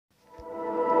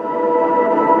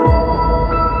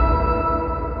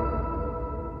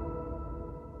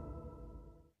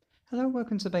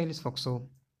Welcome to Baylis Vauxhall.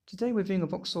 Today we're viewing a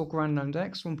Vauxhall Grandland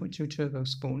 1.2 Turbo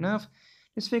Sport Nav.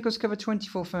 This vehicle's covered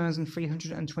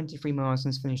 24,323 miles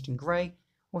and is finished in grey.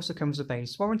 Also comes with a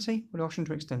Baylis warranty with the option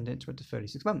to extend it to up to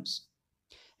 36 months.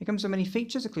 It comes with many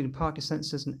features including parking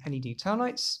sensors and LED tail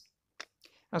lights.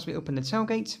 As we open the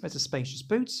tailgate, there's a spacious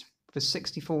boot with a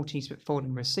 60/40 split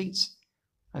folding rear seats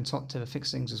and top tether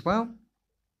fixings as well.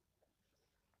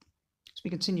 As we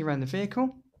continue around the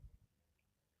vehicle,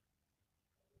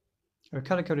 there are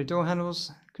colour-coded door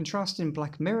handles, contrasting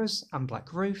black mirrors and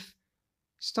black roof,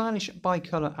 stylish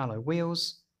bi-colour alloy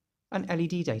wheels, and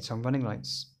LED daytime running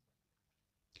lights.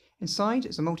 Inside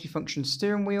is a multifunction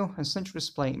steering wheel and central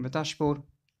display in the dashboard,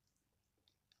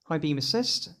 high beam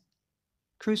assist,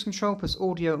 cruise control plus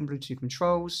audio and Bluetooth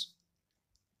controls,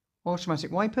 automatic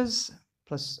wipers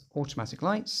plus automatic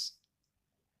lights,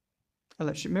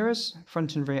 electric mirrors,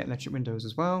 front and rear electric windows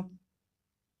as well,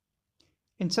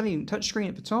 intelligent touchscreen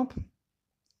at the top,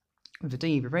 with a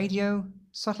DAB radio,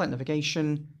 satellite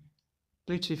navigation,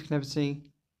 Bluetooth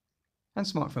connectivity, and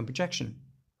smartphone projection.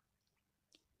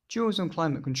 Dual zone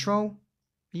climate control,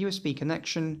 a USB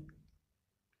connection,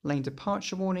 lane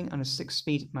departure warning and a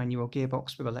 6-speed manual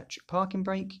gearbox with electric parking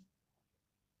brake,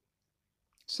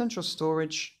 central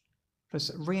storage, plus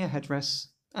rear headrests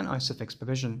and ISOFIX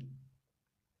provision.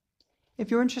 If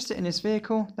you're interested in this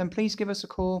vehicle, then please give us a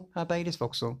call at Baylis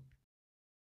Vauxhall.